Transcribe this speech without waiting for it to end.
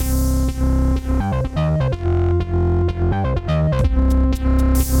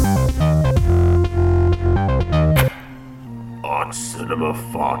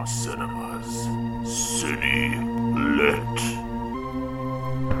Cinema Fart Cinemas. Cine Lit.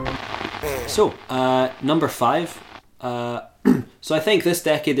 So, number 5. So I think this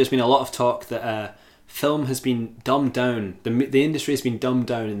decade there's been a lot of talk that film has been dumbed down. The industry has been dumbed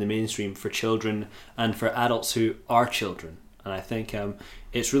down in the mainstream for children and for adults who are children. And I think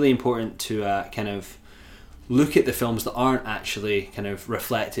it's really important to kind of look at the films that aren't actually kind of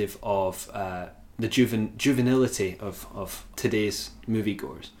reflective of the juvenility of today's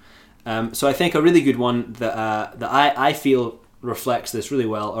moviegoers. So I think a really good one that I feel reflects this really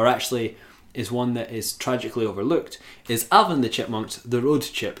well, or actually is one that is tragically overlooked, is Alvin and the Chipmunks: The Road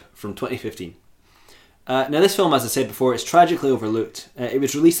Chip from 2015. Now this film, as I said before, is tragically overlooked. It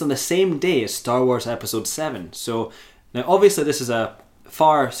was released on the same day as Star Wars Episode 7. So now obviously this is a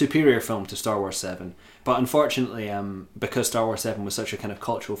far superior film to Star Wars 7, but unfortunately because Star Wars 7 was such a kind of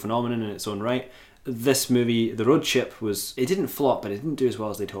cultural phenomenon in its own right, this movie, The Road Chip, it didn't flop, but it didn't do as well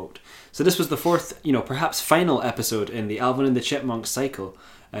as they'd hoped. So this was the fourth, perhaps final episode in the Alvin and the Chipmunks cycle,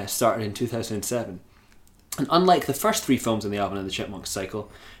 started in 2007. And unlike the first 3 films in the Alvin and the Chipmunks cycle,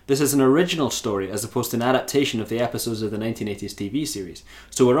 this is an original story as opposed to an adaptation of the episodes of the 1980s TV series.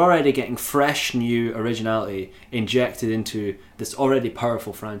 So we're already getting fresh, new originality injected into this already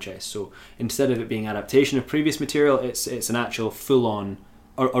powerful franchise. So instead of it being adaptation of previous material, it's an actual full-on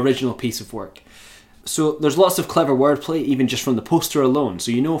original piece of work. So there's lots of clever wordplay, even just from the poster alone.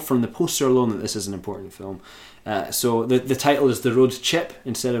 So you know from the poster alone that this is an important film. So the title is The Road Chip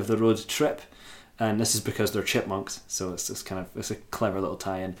instead of The Road Trip. And this is because they're chipmunks, so it's a clever little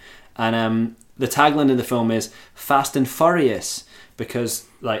tie-in. And the tagline of the film is Fast and Furious, because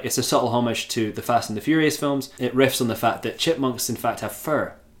it's a subtle homage to the Fast and the Furious films. It riffs on the fact that chipmunks in fact have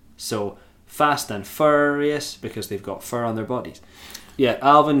fur. So Fast and Furious because they've got fur on their bodies. Yeah,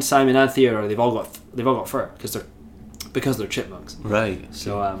 Alvin, Simon, and Theodore, they've all got fur because they're chipmunks. Right.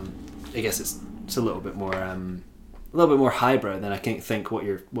 So I guess it's a little bit more highbrow than I think what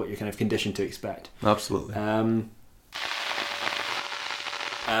you're kind of conditioned to expect. Absolutely.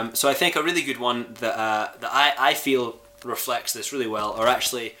 So I think a really good one that I feel reflects this really well, or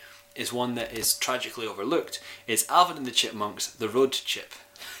actually is one that is tragically overlooked, is Alvin and the Chipmunks: The Road Chip.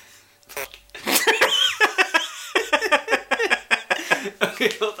 Okay,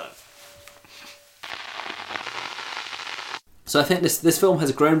 hold on. So I think this film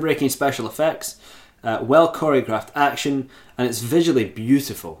has groundbreaking special effects, well choreographed action, and it's visually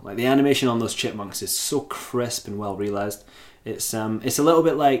beautiful. Like the animation on those chipmunks is so crisp and well realized. It's a little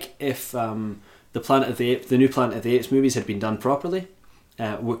bit like if the new Planet of the Apes movies had been done properly,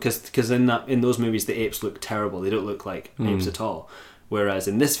 because in those movies the apes look terrible. They don't look like apes at all. Whereas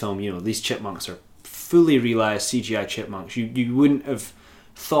in this film, these chipmunks are fully realized CGI chipmunks. You wouldn't have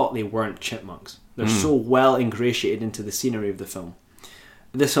thought they weren't chipmunks. They're so well ingratiated into the scenery of the film.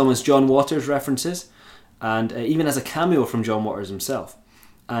 This film has John Waters references, and even has a cameo from John Waters himself.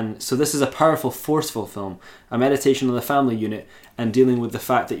 And so this is a powerful, forceful film, a meditation on the family unit and dealing with the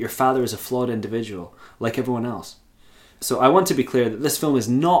fact that your father is a flawed individual, like everyone else. So I want to be clear that this film is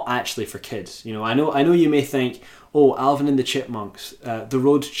not actually for kids. I know you may think, oh, Alvin and the Chipmunks, The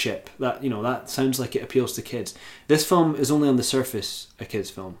Road Chip, that sounds like it appeals to kids. This film is only on the surface a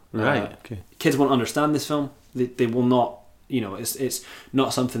kids' film. Right. Okay. Kids won't understand this film. They will not. It's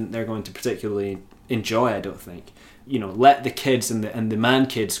not something that they're going to particularly enjoy, I don't think. Let the kids and the man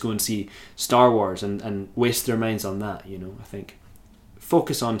kids go and see Star Wars and waste their minds on that. I think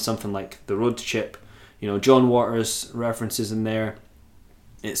focus on something like The Road Chip. John Waters references in there.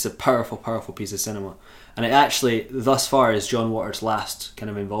 It's a powerful, powerful piece of cinema, and it actually thus far is John Waters' last kind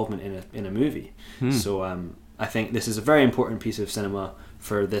of involvement in a movie. So I think this is a very important piece of cinema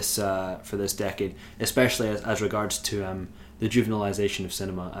for this decade, especially as regards to the juvenilization of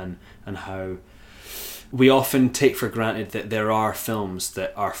cinema and how we often take for granted that there are films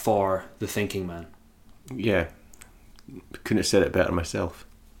that are for the thinking man. Yeah, couldn't have said it better myself.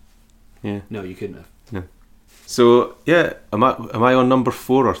 Yeah. No, you couldn't have. No. So yeah, am I on number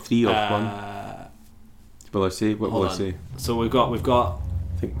 4 or 3 or 1? Will I say? What will I say? So we've got.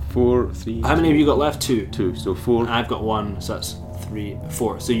 I think 4, 3. How many have you got left? 2. 2. So 4. I've got 1. So that's 3,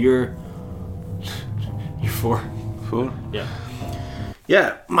 4. So you're 4. 4. Yeah.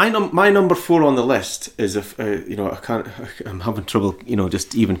 Yeah, my number 4 on the list is I'm having trouble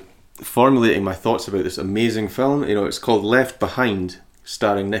just even formulating my thoughts about this amazing film. It's called Left Behind,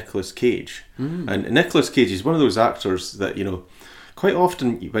 starring Nicolas Cage. And Nicolas Cage is one of those actors that quite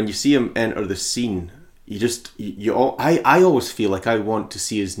often when you see him enter the scene, I always feel like I want to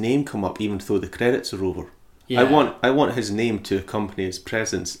see his name come up even though the credits are over. Yeah. I want his name to accompany his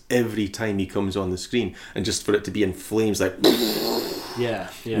presence every time he comes on the screen, and just for it to be in flames, like Yeah,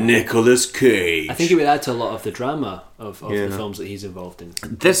 yeah. Nicolas Cage. I think it would add to a lot of the drama of Yeah. the films that he's involved in.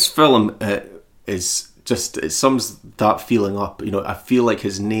 This film is just, it sums that feeling up. You know, I feel like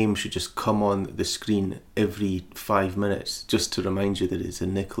his name should just come on the screen every 5 minutes just to remind you that it's a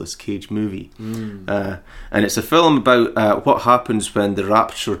Nicolas Cage movie. And it's a film about what happens when the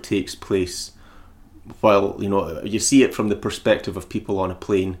rapture takes place. While, you know, you see it from the perspective of people on a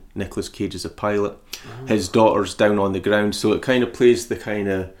plane. Nicolas Cage is a pilot. His daughter's down on the ground, so it kind of plays the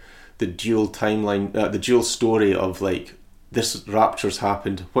dual timeline, the dual story of like, this rapture's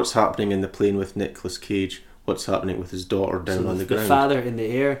happened, what's happening in the plane with Nicolas Cage, what's happening with his daughter down on the ground. The father in the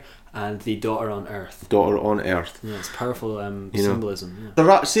air and the daughter on earth. Daughter on earth. Yeah, it's powerful symbolism.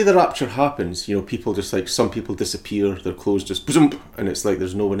 Yeah. Say the rapture happens, you know, people just like, some people disappear, their clothes just boom, and it's like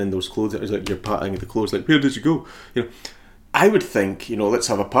there's no one in those clothes. It's like you're patting the clothes, like, where did you go? You know, I would think, you know, let's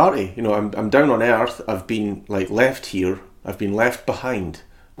have a party. You know, I'm down on earth, I've been like left here, I've been left behind.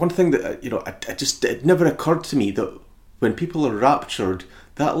 One thing that, you know, it never occurred to me that when people are raptured,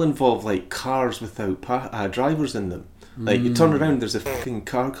 that'll involve like cars without drivers in them. Like you turn around, there's a fucking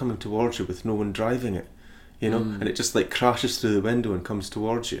car coming towards you with no one driving it, you know, and it just like crashes through the window and comes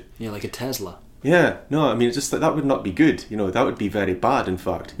towards you. Yeah, like a Tesla. Yeah, no, I mean, it's just that would not be good. You know, that would be very bad. In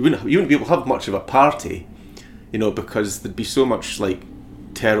fact, you wouldn't be able to have much of a party, you know, because there'd be so much like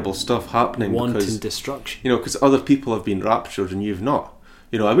terrible stuff happening. Wanton destruction. You know, because other people have been raptured and you've not.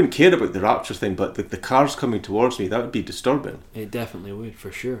 You know, I wouldn't care about the rapture thing, but the cars coming towards me, that would be disturbing. It definitely would, for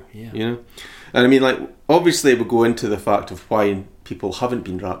sure, yeah. You know? And I mean, like, obviously we'll go into the fact of why people haven't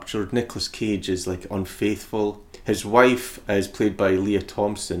been raptured. Nicolas Cage is, like, unfaithful. His wife is played by Leah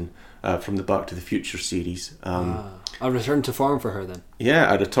Thompson from the Back to the Future series. A return to form for her, then.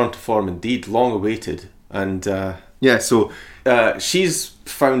 Yeah, a return to form indeed, long awaited. And, so she's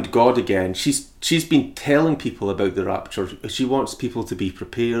found God again. She's been telling people about the rapture. She wants people to be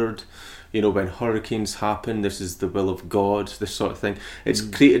prepared. You know, when hurricanes happen, this is the will of God, this sort of thing. It's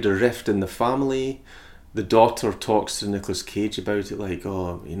created a rift in the family. The daughter talks to Nicolas Cage about it, like,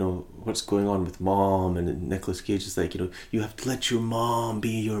 oh, you know, what's going on with mom? And Nicolas Cage is like, you know, you have to let your mom be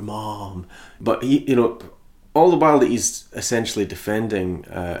your mom. But he, you know, all the while that he's essentially defending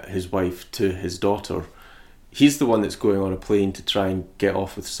his wife to his daughter, he's the one that's going on a plane to try and get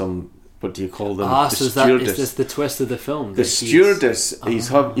off with some, what do you call them? The stewardess. Is this the twist of the film? The stewardess,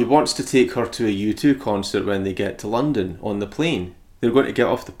 he wants to take her to a U2 concert when they get to London on the plane. They're going to get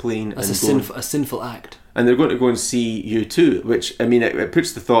off the plane. That's a sinful act. And they're going to go and see U2, which, I mean, it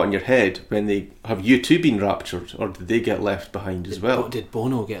puts the thought in your head, when they have U2 been raptured, or did they get left behind as well? Did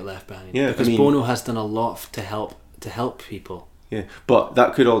Bono get left behind? Yeah, because Bono has done a lot to help people. Yeah, but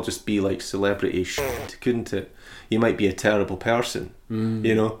that could all just be like celebrity shit, couldn't it? You might be a terrible person,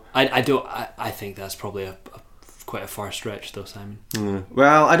 you know. I think that's probably quite a far stretch, though, Simon.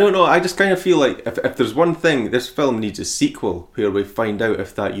 Well, I don't know. I just kind of feel like if there's one thing, this film needs a sequel where we find out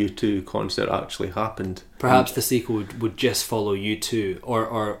if that U2 concert actually happened. Perhaps the sequel would just follow U2,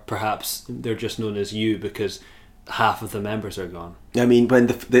 or perhaps they're just known as U because half of the members are gone. I mean, when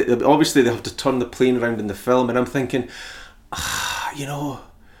obviously they have to turn the plane around in the film, and I'm thinking, you know,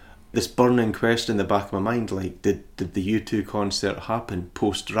 this burning question in the back of my mind, like, did the U2 concert happen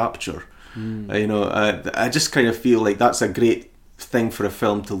post-rapture? You know, I just kind of feel like that's a great thing for a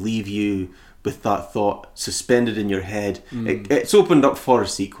film to leave you with that thought suspended in your head. It's opened up for a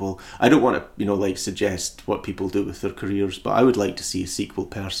sequel. I don't want to, you know, like, suggest what people do with their careers, but I would like to see a sequel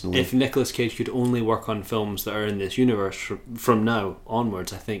personally. If Nicolas Cage could only work on films that are in this universe from now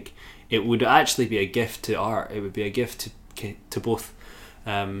onwards, I think it would actually be a gift to art. It would be a gift to both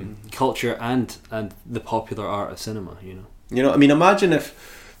culture and the popular art of cinema, you know. You know, I mean, imagine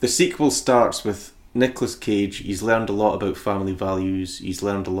if the sequel starts with Nicolas Cage. He's learned a lot about family values. He's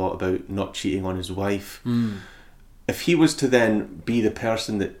learned a lot about not cheating on his wife. If he was to then be the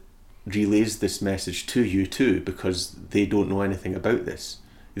person that relays this message to U2 because they don't know anything about this,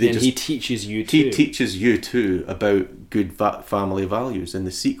 he teaches U2. He teaches U2 about good family values in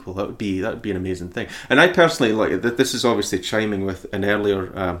the sequel. That would be an amazing thing. And I personally like that. This is obviously chiming with an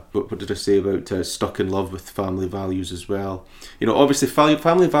earlier. What did I say about Stuck in Love with Family Values as well? You know, obviously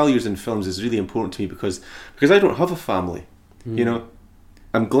family values in films is really important to me because I don't have a family. You know,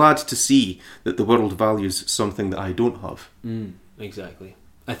 I'm glad to see that the world values something that I don't have. Exactly.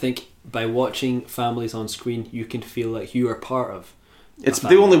 I think by watching families on screen, you can feel like you are part of. It's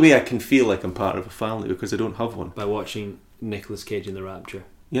the only way I can feel like I'm part of a family because I don't have one. By watching Nicolas Cage in The Rapture.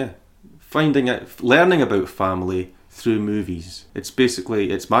 Yeah. Learning about family through movies. It's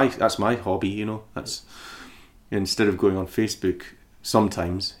basically, that's my hobby, you know. That's, instead of going on Facebook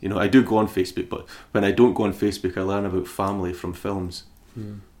sometimes, you know, I do go on Facebook, but when I don't go on Facebook, I learn about family from films.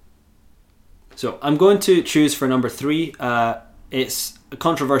 So I'm going to choose for number 3. It's a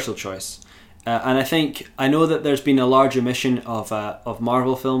controversial choice. And I know that there's been a large omission of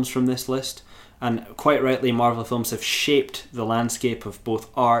Marvel films from this list, and quite rightly Marvel films have shaped the landscape of both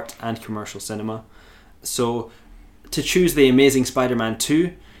art and commercial cinema. So to choose The Amazing Spider-Man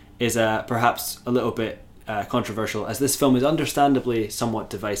 2 is perhaps a little bit controversial, as this film is understandably somewhat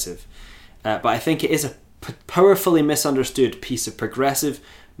divisive. But I think it is a powerfully misunderstood piece of progressive,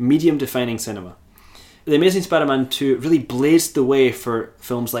 medium-defining cinema. The Amazing Spider-Man 2 really blazed the way for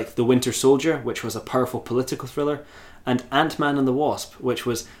films like The Winter Soldier, which was a powerful political thriller, and Ant-Man and the Wasp, which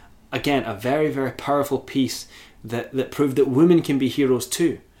was, again, a very, very powerful piece that proved that women can be heroes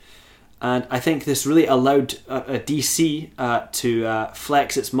too. And I think this really allowed a DC to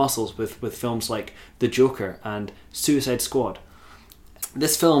flex its muscles with films like The Joker and Suicide Squad.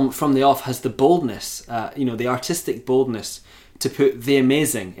 This film, from the off, has the boldness, the artistic boldness to put The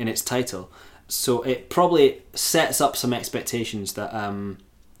Amazing in its title. So it probably sets up some expectations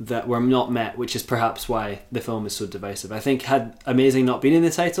that were not met, which is perhaps why the film is so divisive. I think had Amazing not been in the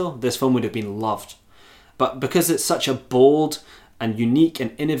title, this film would have been loved. But because it's such a bold and unique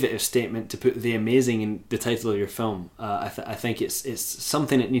and innovative statement to put The Amazing in the title of your film, I think it's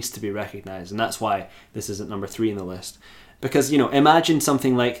something that needs to be recognised, and that's why this is at number 3 in the list. Because, imagine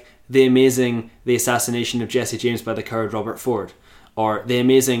something like The Amazing, The Assassination of Jesse James by the Coward Robert Ford, or The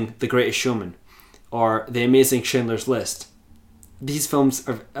Amazing, The Greatest Showman, or The Amazing Schindler's List. These films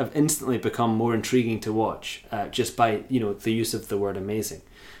have instantly become more intriguing to watch just by the use of the word amazing.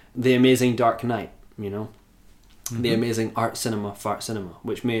 The Amazing Dark Knight, The Amazing Art Cinema, Fart Cinema,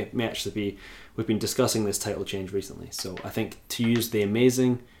 which may actually be, we've been discussing this title change recently. So I think to use The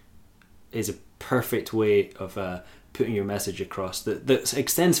Amazing is a perfect way of putting your message across that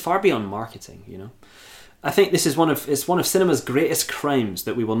extends far beyond marketing. I think this is one of cinema's greatest crimes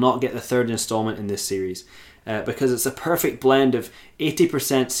that we will not get the 3rd installment in this series, because it's a perfect blend of 80%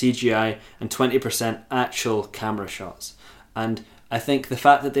 CGI and 20% actual camera shots. And I think the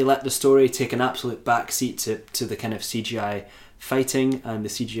fact that they let the story take an absolute backseat to the kind of CGI fighting and the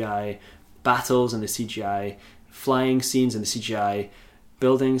CGI battles and the CGI flying scenes and the CGI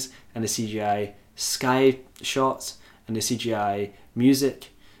buildings and the CGI sky shots and the CGI music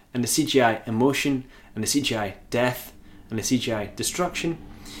and the CGI emotion and the CGI death and the CGI destruction,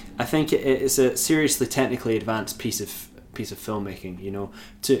 I think it's a seriously technically advanced piece of filmmaking.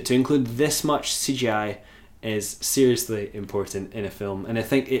 To include this much CGI is seriously important in a film, and I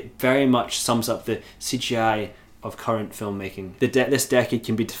think it very much sums up the CGI of current filmmaking. This decade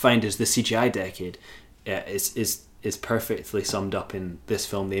can be defined as the CGI decade. Is perfectly summed up in this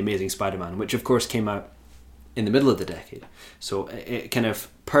film, The Amazing Spider-Man, which of course came out in the middle of the decade. So it kind of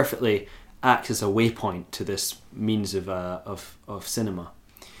perfectly acts as a waypoint to this means of cinema.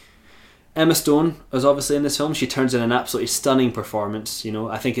 Emma Stone is obviously in this film. She turns in an absolutely stunning performance.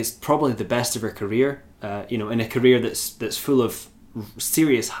 I think it's probably the best of her career. In a career that's full of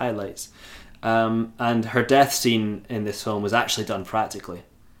serious highlights. And her death scene in this film was actually done practically.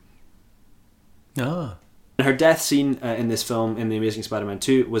 Ah. Her death scene in this film, in The Amazing Spider-Man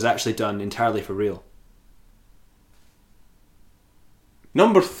 2, was actually done entirely for real.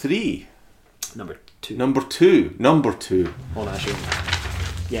 Number 3. Number 2. Number 2. Hold on, actually.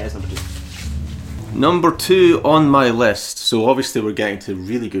 Yeah, it's number 2. Number 2 on my list. So obviously we're getting to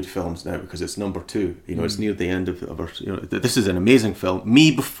really good films now because it's number 2. It's near the end of our. This is an amazing film. Me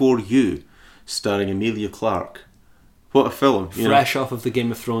Before You, starring Emilia Clarke. What a film! Fresh off of the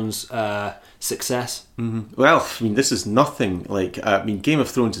Game of Thrones success. Mm-hmm. Well, this is nothing like. Game of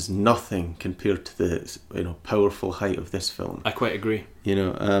Thrones is nothing compared to the powerful height of this film. I quite agree.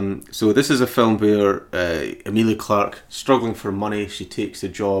 So this is a film where Emilia Clarke, struggling for money, she takes a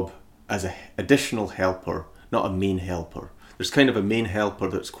job as an additional helper, not a main helper. There's kind of a main helper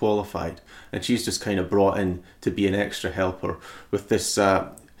that's qualified, and she's just kind of brought in to be an extra helper with this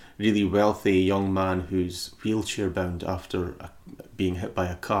really wealthy young man who's wheelchair bound after being hit by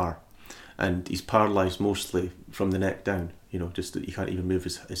a car, and he's paralysed mostly from the neck down. Just that he can't even move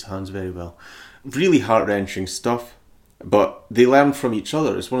his hands very well. Really heart-wrenching stuff, but they learn from each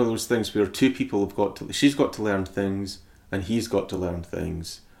other. It's one of those things where two people she's got to learn things and he's got to learn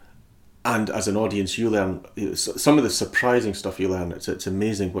things. And as an audience, you learn some of the surprising stuff you learn. It's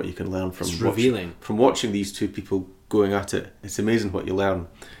amazing what you can learn from revealing. From watching these two people going at it. It's amazing what you learn.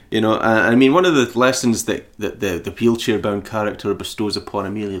 One of the lessons that the wheelchair-bound character bestows upon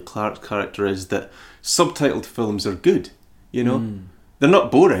Emilia Clarke's character is that subtitled films are good. They're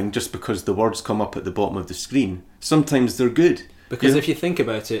not boring just because the words come up at the bottom of the screen. Sometimes they're good. Because Yeah. if you think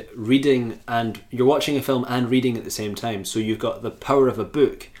about it, you're watching a film and reading at the same time, so you've got the power of a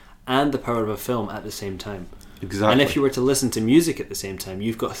book and the power of a film at the same time. Exactly. And if you were to listen to music at the same time,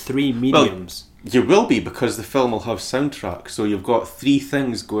 you've got three mediums. You will be, because the film will have soundtrack, so you've got three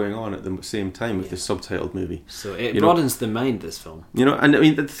things going on at the same time with the subtitled movie. So it You broadens the mind, this film. And I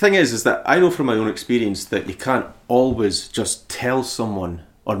mean, the thing is that I know from my own experience that you can't always just tell someone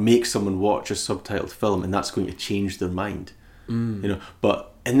or make someone watch a subtitled film and that's going to change their mind.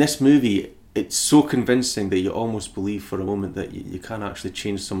 But in this movie, it's so convincing that you almost believe for a moment that you can actually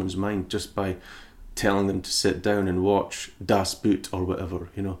change someone's mind just by telling them to sit down and watch Das Boot or whatever,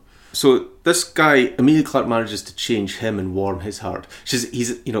 So this guy, Emilia Clarke, manages to change him and warm his heart. She's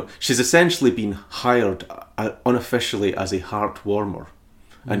essentially been hired unofficially as a heart warmer,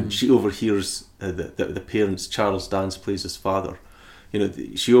 and she overhears the parents. Charles Dance plays his father.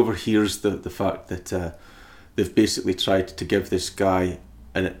 She overhears the fact that they've basically tried to give this guy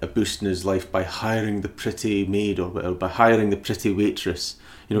a boost in his life by hiring the pretty maid or whatever, by hiring the pretty waitress.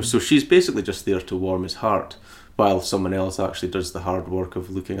 So she's basically just there to warm his heart, while someone else actually does the hard work of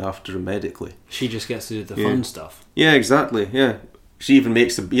looking after him medically. She just gets to do the fun stuff. Yeah, exactly. Yeah, she even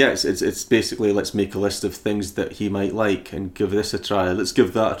makes it's basically, let's make a list of things that he might like and give this a try. Let's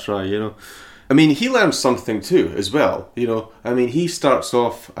give that a try. I mean, he learns something too as well. I mean, he starts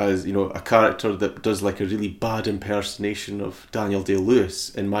off as a character that does like a really bad impersonation of Daniel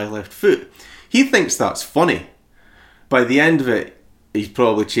Day-Lewis in My Left Foot. He thinks that's funny. By the end of it, he's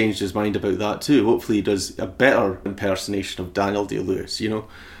probably changed his mind about that too. Hopefully he does a better impersonation of Daniel Day-Lewis,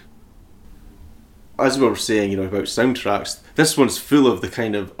 As we were saying, about soundtracks, this one's full of the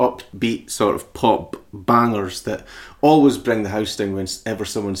kind of upbeat sort of pop bangers that always bring the house down whenever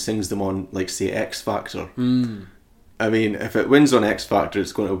someone sings them on, like, say, X Factor. I mean, if it wins on X Factor,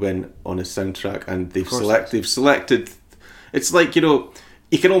 it's going to win on a soundtrack, and they've selected... It's like, you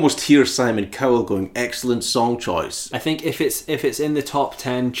can almost hear Simon Cowell going, "Excellent song choice." I think if it's in the top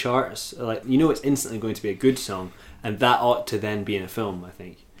 10 charts, it's instantly going to be a good song, and that ought to then be in a film, I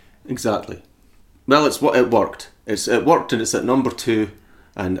think. Exactly. Well, it worked. It worked, and it's at number 2,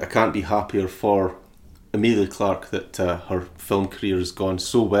 and I can't be happier for Emilia Clarke that her film career has gone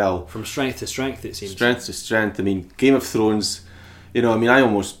so well. From strength to strength, it seems. Strength to strength. I mean, Game of Thrones, I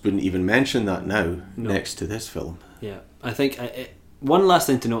almost wouldn't even mention that now next to this film. Yeah, I think... one last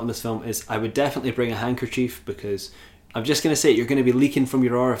thing to note on this film is I would definitely bring a handkerchief, because I'm just going to say you're going to be leaking from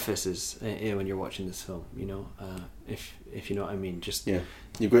your orifices when you're watching this film, if you know what I mean.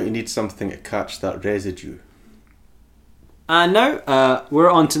 You're going to need something to catch that residue. And now we're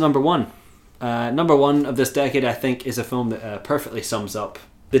on to number 1. Number 1 of this decade, I think, is a film that perfectly sums up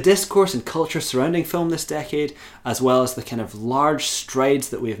the discourse and culture surrounding film this decade, as well as the kind of large strides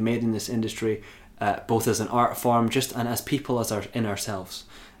that we have made in this industry, both as an art form and as people in ourselves.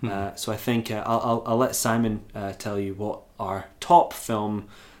 So I think I'll let Simon tell you what our top film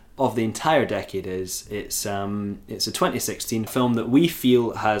of the entire decade is. It's a 2016 film that we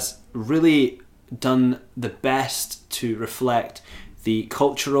feel has really done the best to reflect the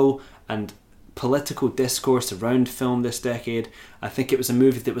cultural and political discourse around film this decade. I think it was a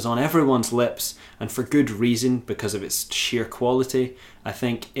movie that was on everyone's lips, and for good reason, because of its sheer quality. I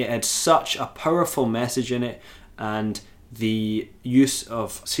think it had such a powerful message in it, and the use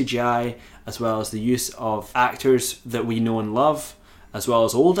of CGI, as well as the use of actors that we know and love, as well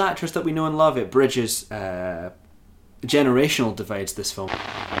as old actors that we know and love. It bridges generational divides, this film.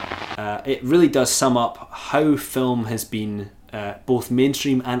 It really does sum up how film has been, both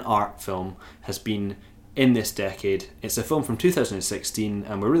mainstream and art film, has been in this decade. It's a film from 2016,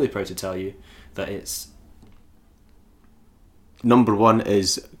 and we're really proud to tell you that it's... Number 1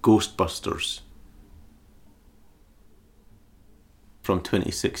 is Ghostbusters from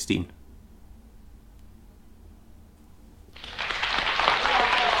 2016.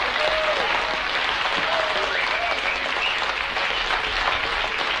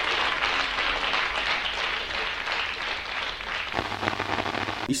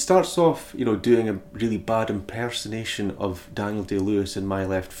 He starts off, doing a really bad impersonation of Daniel Day-Lewis in My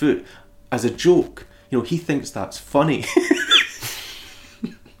Left Foot as a joke. He thinks that's funny.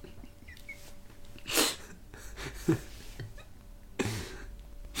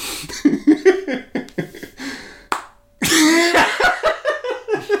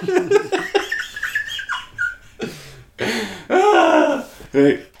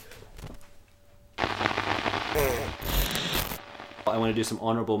 Right. I want to do some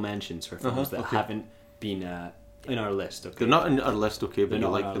honourable mentions for films that haven't been in our list. Okay, They're not in our list, okay, but They're you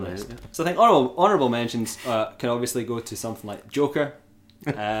not like on our them. list. Yeah. So I think honourable mentions can obviously go to something like Joker,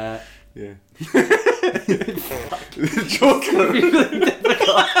 Yeah. The Joker.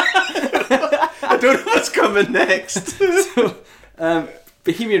 I don't know what's coming next.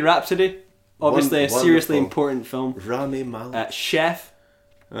 Bohemian Rhapsody, obviously a seriously Wonderful. important film. Rami Malek. Chef,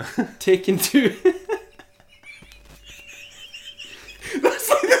 Taken 2. That's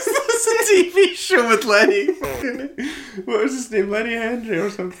a TV show with Lenny. What was his name? Lenny Henry or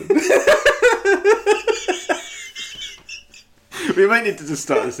something. We might need to just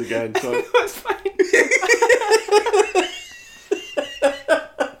start this again. Sorry. That's fine.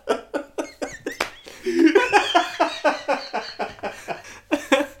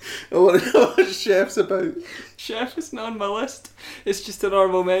 I want to know what Chef's about. Chef is not on my list. It's just an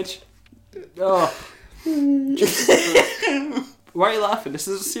honourable mention. Oh. Why are you laughing? This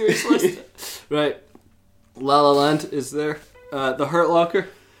is a serious list. Right. La La Land is there. The Hurt Locker.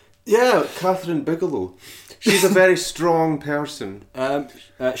 Yeah, Catherine Bigelow. She's a very strong person.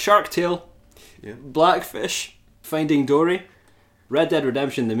 Shark Tale. Yeah. Blackfish. Finding Dory. Red Dead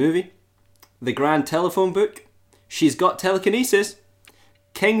Redemption the movie. The Grand Telephone Book. She's Got Telekinesis.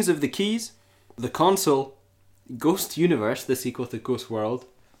 Kings of the Keys. The Console. Ghost Universe, the sequel to Ghost World.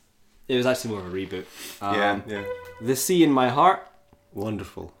 It was actually more of a reboot. Yeah. The Sea in My Heart.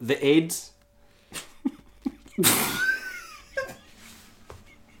 Wonderful. The AIDS.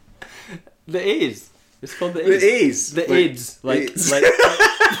 The AIDS. It's called the AIDS. The A's. The AIDS. Like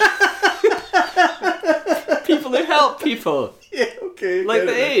people who help people. Yeah, okay. Like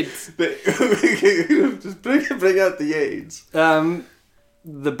the AIDS. Just bring out the AIDS.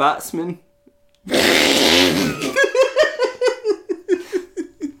 The Batsman.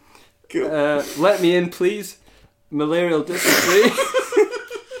 Cool. Let Me In, Please. Malarial Dysentery.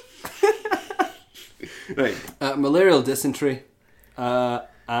 Right. Malarial Dysentery.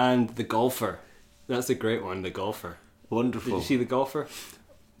 And The Golfer. That's a great one, The Golfer. Wonderful. Did you see The Golfer?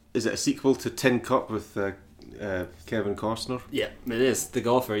 Is it a sequel to Tin Cup with Kevin Costner? Yeah, it is. The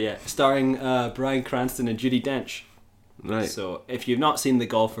Golfer, yeah. Starring Bryan Cranston and Judi Dench. Right. So if you've not seen The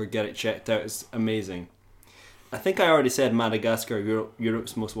Golfer, get it checked out. It's amazing. I think I already said Madagascar,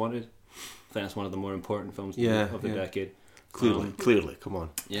 Europe's Most Wanted. I think that's one of the more important films of the decade. Clearly, come on.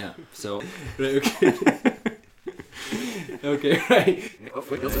 Yeah, so... Right, okay. Okay, right.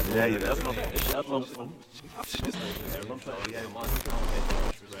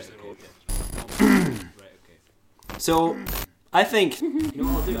 So, I think... You know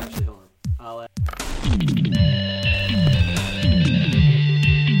what I'll do, actually? Hold on.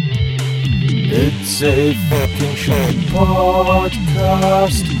 It's a fucking short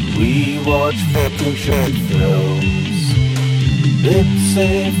podcast. We watch fucking short films. It's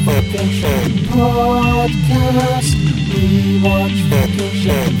a fucking short podcast. We watch fucking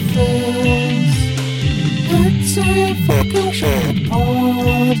short films. It's a fucking short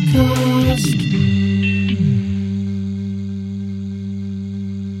podcast.